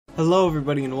Hello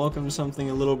everybody and welcome to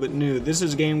something a little bit new. This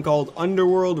is a game called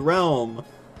Underworld Realm.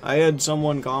 I had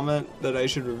someone comment that I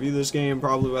should review this game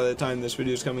probably by the time this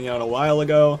video is coming out a while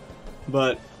ago,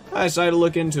 but I decided to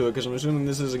look into it because I'm assuming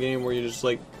this is a game where you just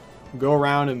like go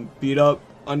around and beat up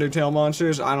Undertale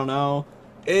monsters. I don't know.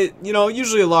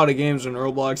 Usually a lot of games on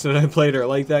Roblox that I played are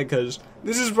like that, because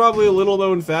this is probably a little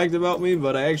known fact about me,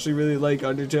 but I actually really like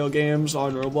Undertale games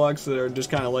on Roblox that are just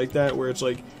kind of like that, where it's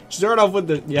like, start off with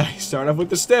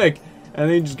the stick, and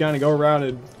then you just kind of go around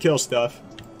and kill stuff.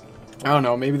 I don't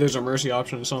know, maybe there's a mercy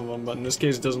option in some of them, but in this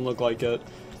case it doesn't look like it.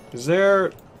 Is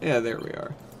there? Yeah, there we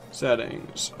are.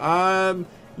 Settings.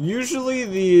 Usually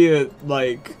the,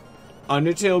 like,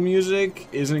 Undertale music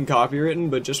isn't copywritten,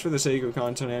 but just for the sake of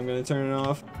content, I'm gonna turn it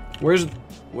off. Where's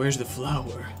the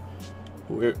flower?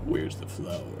 Where's the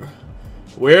flower?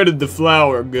 Where did the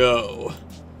flower go?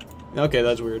 Okay,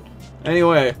 that's weird.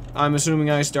 Anyway, I'm assuming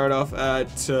I start off at,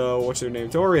 what's her name?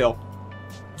 Toriel.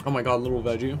 Oh my god, little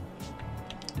veggie.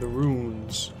 The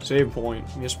runes. Save point.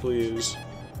 Yes, please.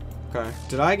 Okay.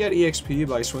 Did I get EXP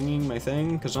by swinging my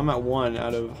thing? Because I'm at 1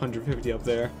 out of 150 up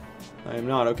there. I am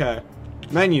not. Okay.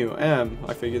 Menu. M.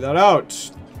 I figured that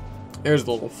out. There's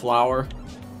the little flower.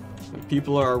 And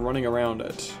people are running around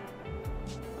it.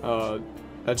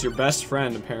 That's your best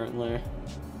friend, apparently.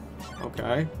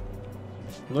 Okay.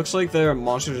 Looks like there are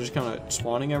monsters just kind of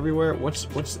spawning everywhere.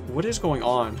 What is going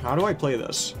on? How do I play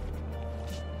this?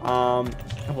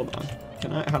 Hold on.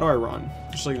 How do I run?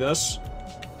 Just like this?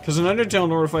 Because in Undertale,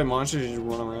 in order to fight monsters, you just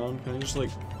run around. Can I just, like,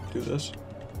 do this?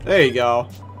 There you go.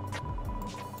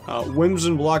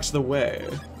 Whimsun blocks the way.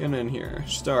 Get in here.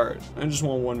 Start. I just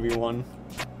want 1v1.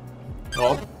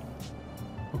 Oh.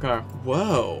 Okay.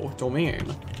 Whoa.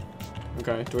 Domain.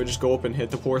 Okay. Do I just go up and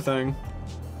hit the poor thing?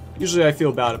 Usually I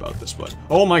feel bad about this, but...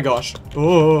 Oh my gosh.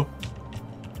 Oh.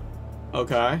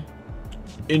 Okay.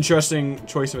 Interesting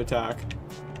choice of attack.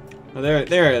 Oh, there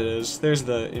it is. There's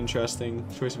the interesting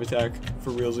choice of attack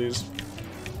for realsies.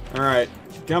 Alright.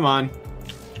 Come on.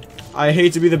 I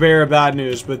hate to be the bearer of bad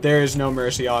news, but there is no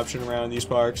mercy option around these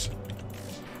parks.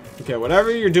 Okay, whatever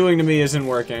you're doing to me isn't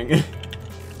working.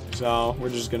 So, we're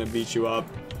just gonna beat you up.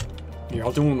 Here,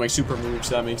 I'll do one of my super moves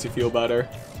so that makes you feel better.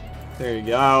 There you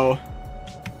go.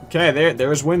 Okay,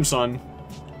 there's Whimsun.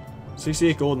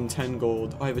 68 gold and 10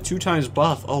 gold. Oh, I have a 2x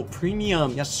buff. Oh,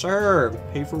 premium. Yes, sir.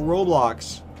 Pay for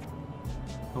Roblox.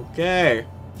 Okay.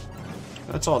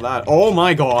 That's all that. Oh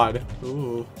my god.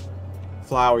 Ooh.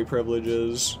 Flowery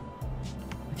privileges.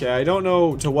 Okay, I don't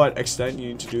know to what extent you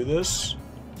need to do this.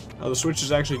 Oh, the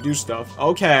switches actually do stuff.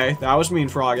 Okay, that was mean,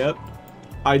 Frogget.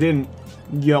 I didn't,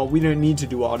 we didn't need to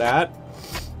do all that.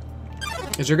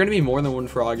 Is there gonna be more than one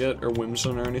Frogget or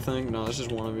Whimsun or anything? No, this is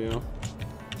one of you.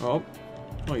 Oh.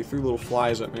 Oh, you threw little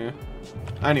flies at me.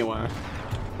 Anyway.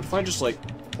 What if I just, like...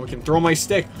 Oh, I can throw my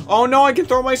stick. Oh, no, I can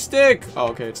throw my stick! Oh,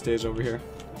 okay, it stays over here.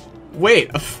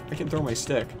 Wait! I can throw my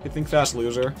stick. Hey, think fast,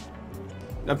 loser.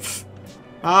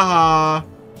 Haha.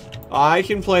 I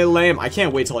can play lame. I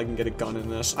can't wait till I can get a gun in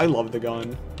this. I love the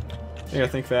gun. Yeah,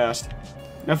 think fast.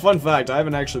 Now, fun fact, I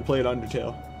haven't actually played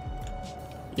Undertale.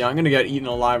 Yeah, I'm gonna get eaten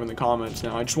alive in the comments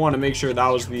now. I just want to make sure that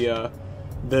was the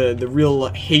real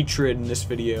hatred in this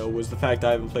video, was the fact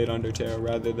I haven't played Undertale,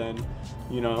 rather than,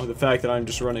 the fact that I'm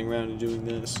just running around and doing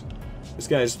this. This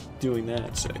guy's doing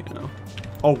that, so,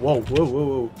 Oh, whoa, whoa, whoa,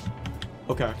 whoa.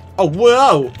 Okay. Oh,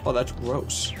 whoa! Oh, that's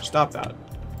gross. Stop that.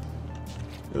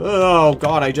 Oh,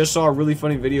 God, I just saw a really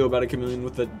funny video about a chameleon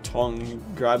with a tongue. He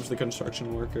grabs the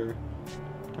construction worker.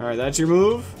 Alright, that's your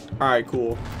move? Alright,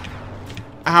 cool.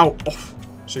 Ow! Oh.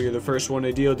 So you're the first one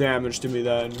to deal damage to me,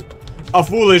 then. A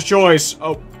foolish choice!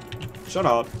 Oh, shut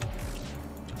up.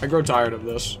 I grow tired of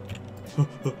this.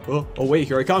 Oh, wait,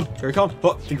 here I come. Here I come.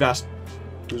 Oh, think fast.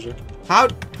 Loser. How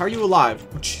are you alive?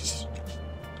 Oh, Jesus.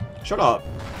 Shut up.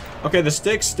 Okay, the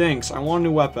stick stinks. I want a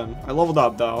new weapon. I leveled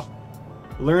up, though.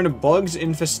 Learn a bug's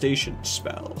infestation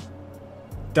spell.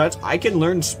 I can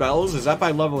learn spells? Is that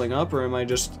by leveling up, or am I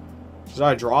just... Is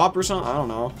that a drop or something? I don't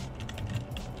know.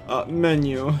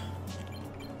 Menu.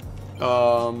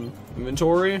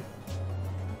 Inventory.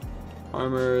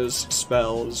 Armors,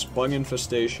 spells, bug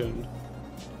infestation.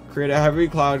 Create a heavy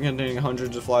cloud containing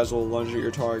hundreds of flies that will lunge at your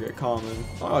target. Common.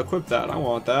 Oh, equip that. I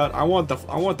want that. I want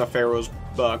the Pharaoh's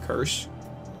curse.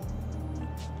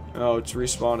 Oh, it's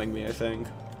respawning me, I think.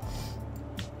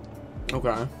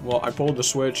 Okay. Well, I pulled the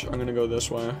switch. I'm gonna go this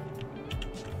way.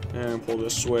 And pull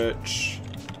this switch.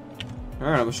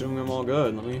 Alright, I'm assuming I'm all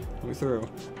good. Let me through.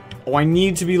 Oh, I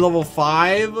need to be level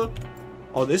 5?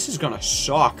 Oh, this is gonna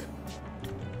suck.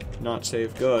 Not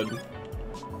safe. Good.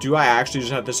 Do I actually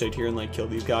just have to sit here and, like, kill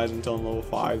these guys until I'm level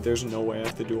 5? There's no way I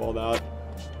have to do all that.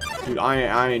 Dude,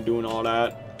 I ain't doing all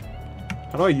that.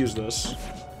 How do I use this?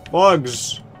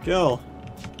 Bugs! Kill!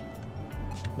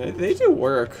 They do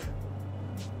work.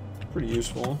 Pretty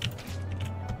useful.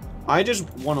 I just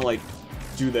want to, like,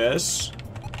 do this.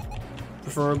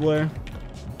 Preferably. And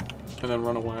then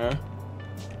run away.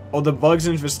 Oh, the bugs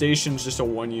infestation is just a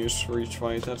one use for each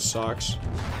fight. That sucks.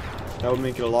 That would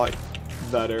make it a lot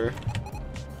better.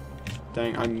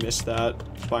 Dang, I missed that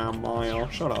by a mile.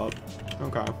 Shut up.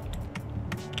 Okay.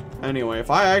 Anyway, if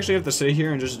I actually have to sit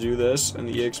here and just do this, and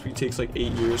the EXP takes like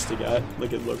 8 years to get,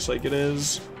 like it looks like it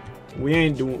is, we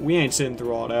ain't sitting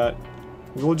through all that.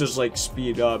 We'll just like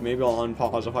speed up. Maybe I'll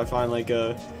unpause if I find like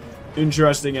a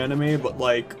interesting enemy, but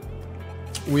like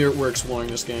we're exploring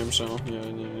this game, so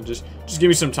yeah, just give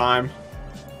me some time.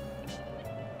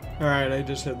 All right, I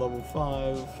just hit level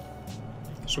 5,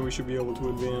 so we should be able to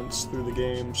advance through the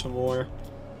game some more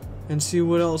and see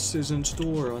what else is in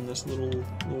store on this little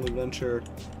adventure.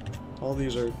 All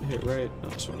these are hit, right? No,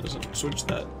 this one isn't. Switch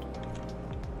that.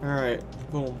 Alright,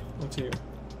 boom. Let's hear.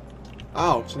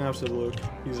 Oh, snaps to Luke.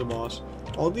 He's a boss.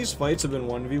 All these fights have been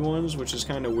 1v1s, which is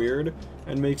kind of weird,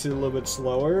 and makes it a little bit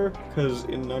slower, because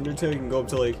in Undertale you can go up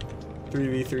to like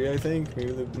 3v3, I think.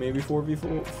 Maybe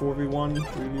 4v4, 4v1,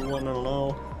 3v1, I don't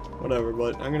know. Whatever,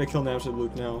 but I'm gonna kill Naps to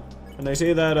Luke now. And I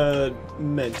say that,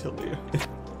 mentally.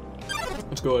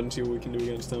 Let's go ahead and see what we can do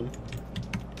against him.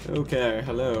 Okay,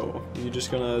 hello. Are you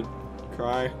just gonna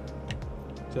cry?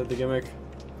 Is that the gimmick?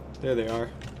 There they are.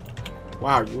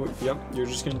 Wow, yep, you're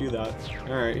just gonna do that.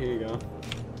 Alright, here you go.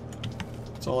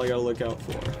 That's all I gotta look out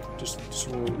for. Just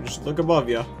look above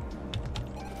you.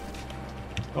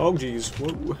 Oh, jeez.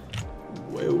 Whoa.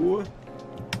 Whoa.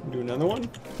 Do another one?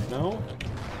 No?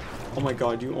 Oh my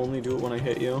god, you only do it when I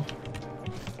hit you?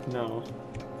 No.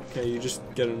 Okay, you just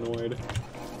get annoyed.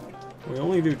 We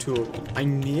only do 2 of them. I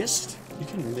missed? You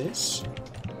can miss?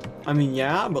 I mean,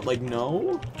 yeah, but like,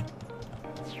 no?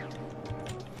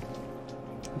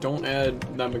 Don't add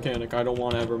that mechanic. I don't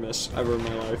want to ever miss, ever in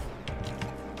my life.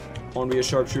 I want to be a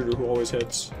sharpshooter who always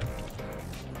hits.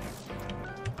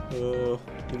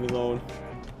 Leave me alone.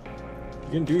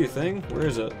 You can do your thing? Where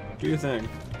is it? Do your thing.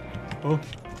 Oh.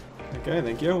 Okay,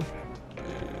 thank you.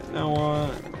 And now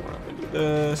I'm gonna run up and do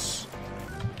this.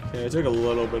 Okay, I took a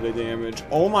little bit of damage.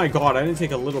 Oh my god, I didn't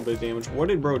take a little bit of damage. What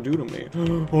did bro do to me?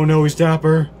 Oh no, he's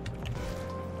dapper.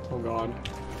 Oh god.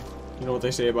 You know what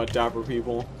they say about dapper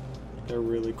people? They're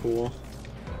really cool.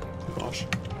 Oh gosh.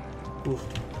 Oof.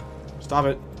 Stop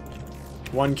it.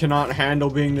 One cannot handle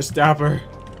being this dapper.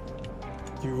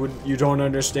 You don't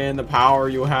understand the power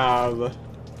you have.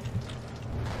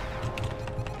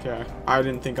 Okay, I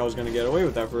didn't think I was gonna get away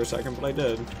with that for a second, but I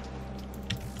did.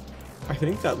 I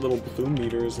think that little blue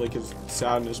meter is like his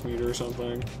sadness meter or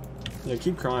something. Yeah,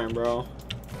 keep crying, bro.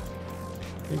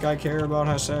 Think I care about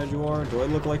how sad you are? Do I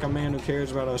look like a man who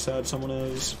cares about how sad someone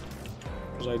is?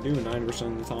 Because I do 90%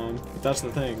 of the time. But that's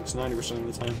the thing, it's 90%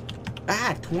 of the time.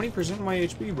 Ah, 20% of my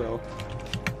HP, bro.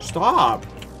 Stop!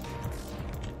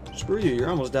 Screw you, you're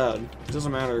almost dead. It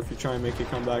doesn't matter if you try and make a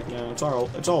comeback now. It's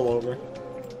all over.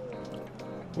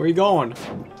 Where are you going?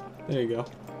 There you go.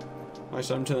 I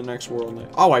sent him to the next world.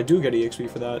 Oh, I do get EXP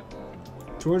for that.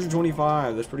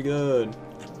 225, that's pretty good.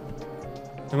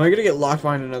 Am I gonna get locked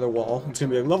behind another wall? It's gonna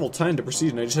be like level 10 to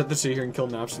proceed, and I just have to sit here and kill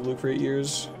Napstablook for 8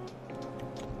 years.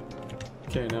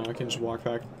 Okay, now I can just walk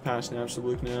back past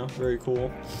Napstablook now. Very cool.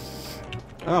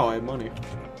 Oh, I have money.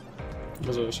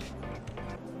 What's this?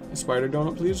 A spider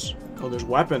donut, please? Oh, there's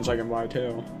weapons I can buy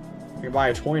too. I can buy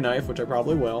a toy knife, which I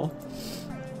probably will.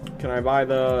 Can I buy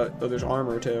the... Oh, there's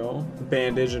armor too.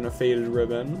 Bandage and a faded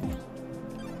ribbon.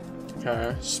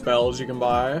 Okay. Spells you can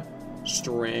buy.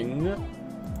 String.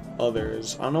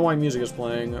 Others. I don't know why music is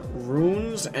playing.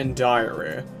 Runes and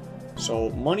diary. So,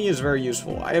 money is very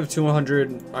useful. I have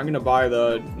 200. I'm gonna buy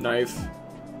the knife.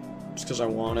 Just because I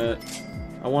want it.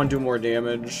 I want to do more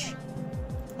damage.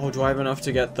 Oh, do I have enough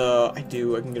to get the... I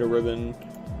do. I can get a ribbon.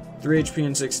 3 HP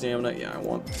and 6 stamina. Yeah, I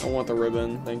want the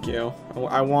ribbon. Thank you.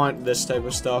 I want this type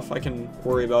of stuff. I can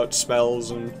worry about spells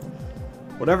and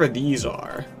whatever these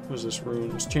are. What is this?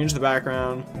 Runes. Change the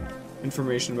background.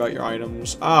 Information about your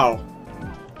items. Oh.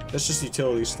 That's just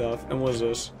utility stuff. And what is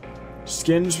this?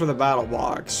 Skins for the battle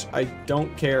box. I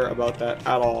don't care about that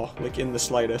at all. Like, in the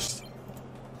slightest.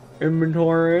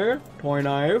 Inventory. Toy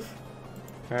knife.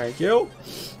 Thank you.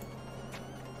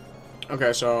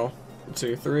 Okay, so, let's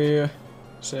see. 3,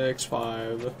 6,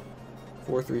 5,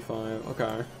 4, 3, 5.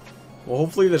 Okay. Well,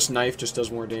 hopefully this knife just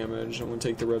does more damage. I'm gonna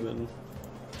take the ribbon.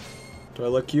 Do I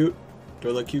look cute? Do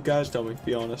I look cute, guys? Tell me.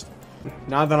 Be honest.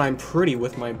 Now that I'm pretty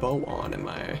with my bow on and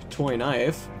my toy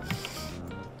knife,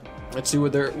 let's see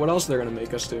what else they're gonna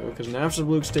make us do. Because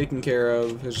Napstablook's taken care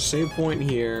of. There's a save point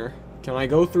here. Can I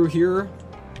go through here?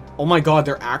 Oh my god,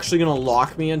 they're actually gonna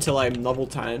lock me until I'm level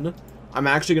 10. I'm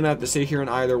actually gonna have to sit here and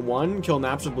either 1, kill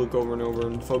Napstablook over and over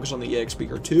and focus on the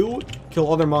EXP, or 2,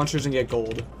 kill other monsters and get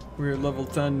gold. We're at level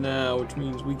 10 now, which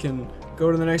means we can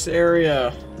go to the next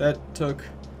area. That took...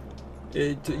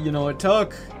 It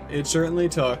certainly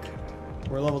took.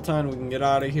 We're level 10, we can get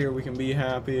out of here, we can be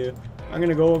happy. I'm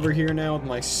gonna go over here now with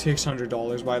my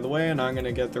 $600, by the way, and I'm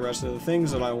gonna get the rest of the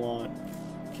things that I want.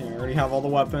 Okay, I already have all the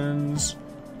weapons.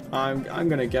 I'm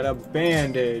gonna get a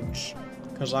bandage,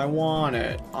 because I want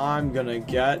it. I'm gonna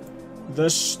get the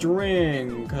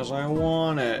string, because I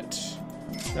want it.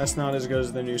 That's not as good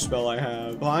as the new spell I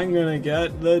have. I'm gonna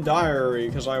get the diary,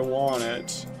 because I want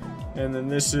it. And then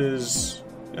this is...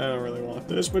 I don't really want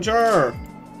this, but sure!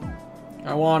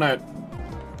 I want it.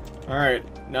 Alright,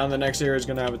 now the next area is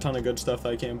gonna have a ton of good stuff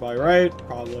that I can't buy, right?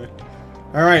 Probably.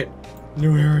 Alright,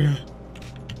 new area.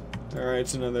 Alright,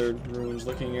 it's another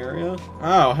ruins-looking area.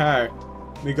 Oh, hey.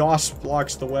 Megosp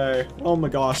blocks the way. Oh,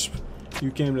 Megosp,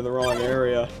 you came to the wrong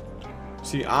area.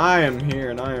 See, I am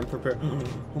here and I am prepared.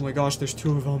 Oh my gosh, there's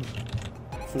 2 of them.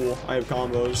 Fool, I have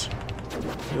combos.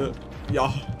 Yeah.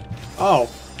 Oh,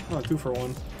 2 for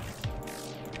 1.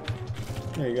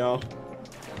 There you go.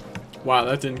 Wow,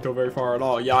 that didn't go very far at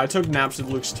all. Yeah, I took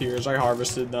Napstablook's tears. I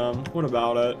harvested them. What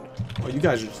about it? Oh, you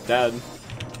guys are just dead.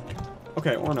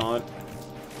 Okay, or not.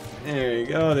 There you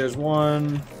go. There's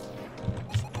 1.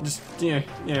 Just, yeah.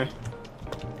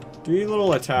 Do a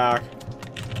little attack.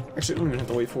 Actually, I don't even have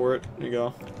to wait for it. There you go.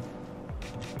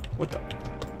 What the?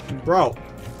 Bro,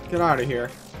 get out of here.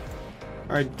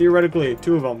 Alright, theoretically,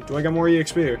 2 of them. Do I get more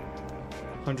EXP?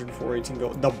 104, 18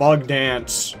 gold. The bug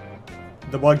dance.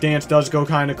 The bug dance does go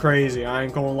kind of crazy, I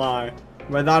ain't gonna lie.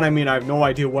 By that I mean I have no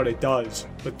idea what it does.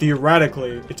 But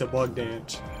theoretically, it's a bug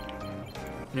dance.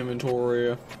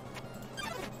 Inventory.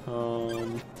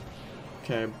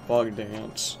 Okay, bug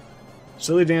dance.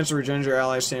 Silly dance to regen your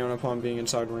allies' stamina upon being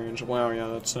inside range. Wow, yeah,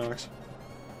 that sucks.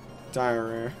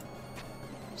 Diary.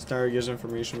 This diary gives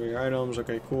information about your items.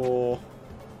 Okay, cool.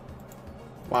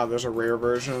 Wow, there's a rare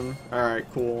version.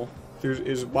 Alright, cool.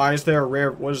 Why is there a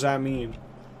rare... What does that mean?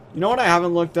 You know what I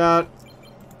haven't looked at?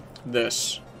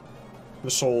 This.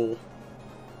 The soul.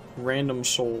 Random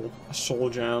soul. A soul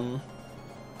gem.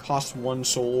 Cost 1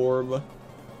 soul orb.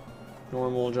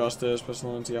 Normal, justice,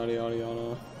 pestilence, yada yada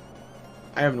yada.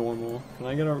 I have normal. Can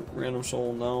I get a random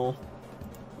soul? No.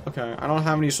 Okay, I don't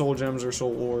have any soul gems or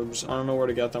soul orbs. I don't know where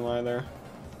to get them either.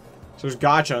 So there's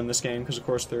gacha in this game, because of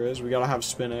course there is. We gotta have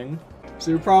spinning.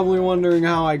 So you're probably wondering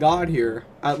how I got here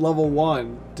at level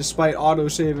 1, despite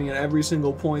auto-saving at every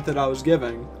single point that I was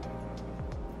giving.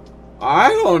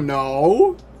 I don't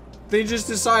know. They just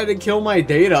decided to kill my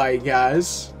data, I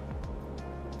guess.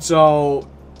 So,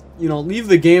 you know, leave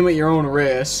the game at your own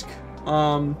risk.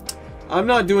 I'm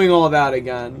not doing all that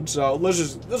again. So let's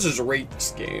just rate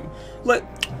this game. Let's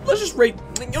just rate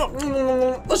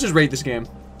this game.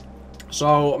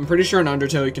 So I'm pretty sure in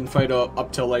Undertale you can fight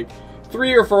up to like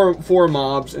 3 or 4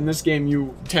 mobs. In this game,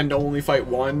 you tend to only fight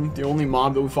 1. The only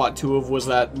mob that we fought 2 of was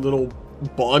that little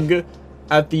bug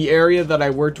at the area that I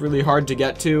worked really hard to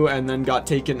get to and then got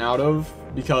taken out of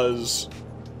because,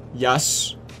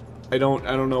 yes, I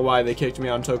don't know why they kicked me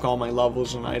out and took all my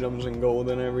levels and items and gold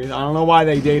and everything. I don't know why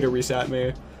they data reset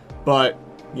me, but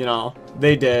you know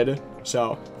they did.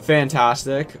 So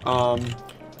fantastic.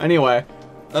 Anyway,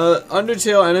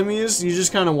 Undertale enemies, you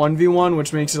just kind of 1v1,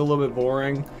 which makes it a little bit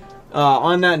boring.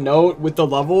 On that note, with the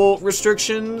level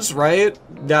restrictions, right,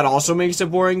 that also makes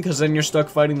it boring, because then you're stuck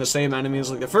fighting the same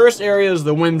enemies. Like, the first area is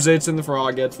the Whimsits and the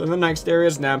Froggets, then the next area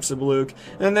is Napstablook,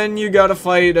 and then you gotta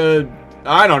fight,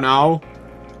 I don't know.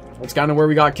 That's kind of where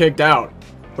we got kicked out.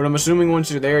 But I'm assuming once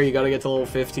you're there, you gotta get to level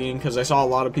 15, because I saw a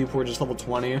lot of people were just level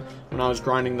 20 when I was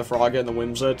grinding the Frogget and the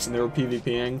Whimsits, and they were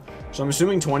PvPing. So I'm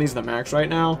assuming 20 is the max right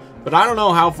now, but I don't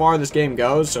know how far this game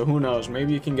goes, so who knows.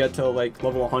 Maybe you can get to, like,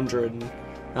 level 100 and,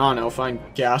 I don't know, find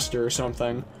Gaster or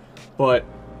something. But,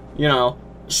 you know,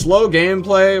 slow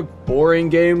gameplay,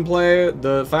 boring gameplay,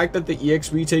 the fact that the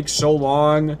EXP takes so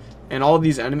long, and all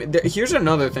these enemies. Here's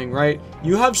another thing, right?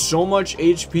 You have so much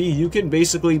HP, you can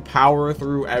basically power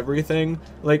through everything.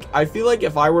 Like, I feel like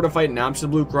if I were to fight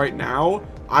Napstablook right now,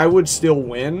 I would still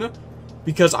win,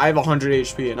 because I have 100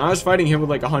 HP, and I was fighting him with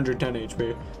like 110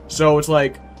 HP. So it's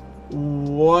like,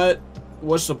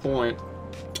 what's the point?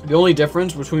 The only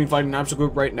difference between fighting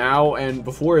Napstablook right now and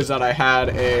before is that I had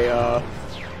a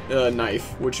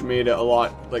knife, which made it a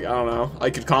lot, like, I don't know, I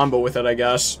could combo with it, I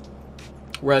guess.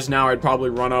 Whereas now I'd probably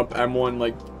run up M1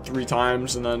 like 3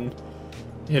 times and then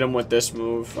hit him with this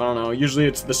move. I don't know, usually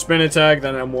it's the spin attack,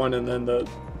 then M1, and then the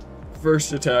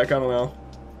first attack, I don't know.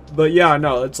 But yeah,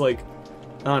 no, it's like,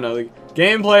 I don't know, like,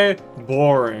 Gameplay,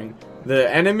 boring.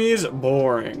 The enemies,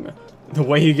 boring. The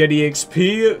way you get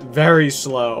EXP, very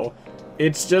slow.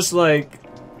 It's just like,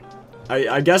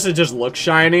 I guess it just looks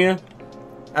shiny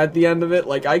at the end of it.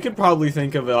 Like, I could probably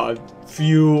think of a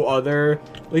few other,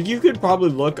 like, you could probably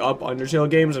look up Undertale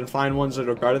games and find ones that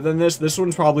are better than this. This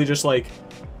one's probably just, like,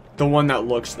 the one that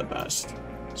looks the best.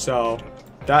 So,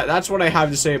 that's what I have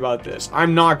to say about this.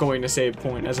 I'm not going to save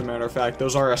point, as a matter of fact.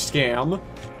 Those are a scam.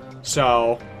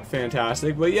 So,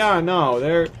 fantastic. But yeah, no,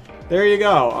 there you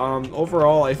go.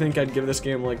 Overall, I think I'd give this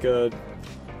game like a,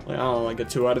 I don't know, like a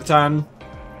 2 out of 10.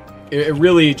 It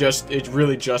really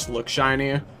just looks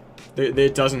shiny.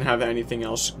 It doesn't have anything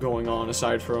else going on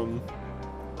aside from,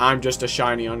 I'm just a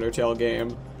shiny Undertale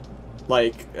game.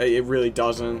 Like, it really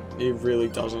doesn't. It really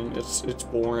doesn't. It's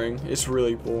boring. It's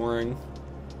really boring.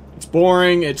 It's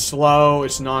boring, it's slow,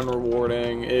 it's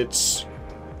non-rewarding, it's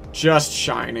just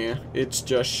shiny. It's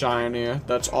just shiny.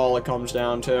 That's all it comes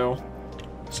down to.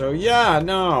 So yeah,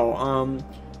 no,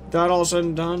 that all said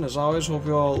and done, as always, hope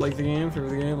you all like the game. If you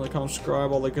like the game, like, comment,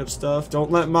 subscribe, all that good stuff.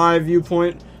 Don't let my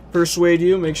viewpoint persuade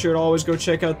you. Make sure to always go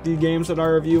check out the games that I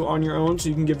review on your own so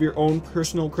you can give your own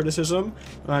personal criticism.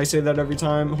 I say that every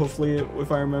time, hopefully,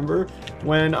 if I remember,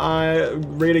 when I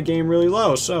rate a game really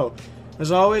low. So,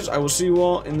 as always, I will see you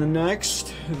all in the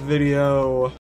next video.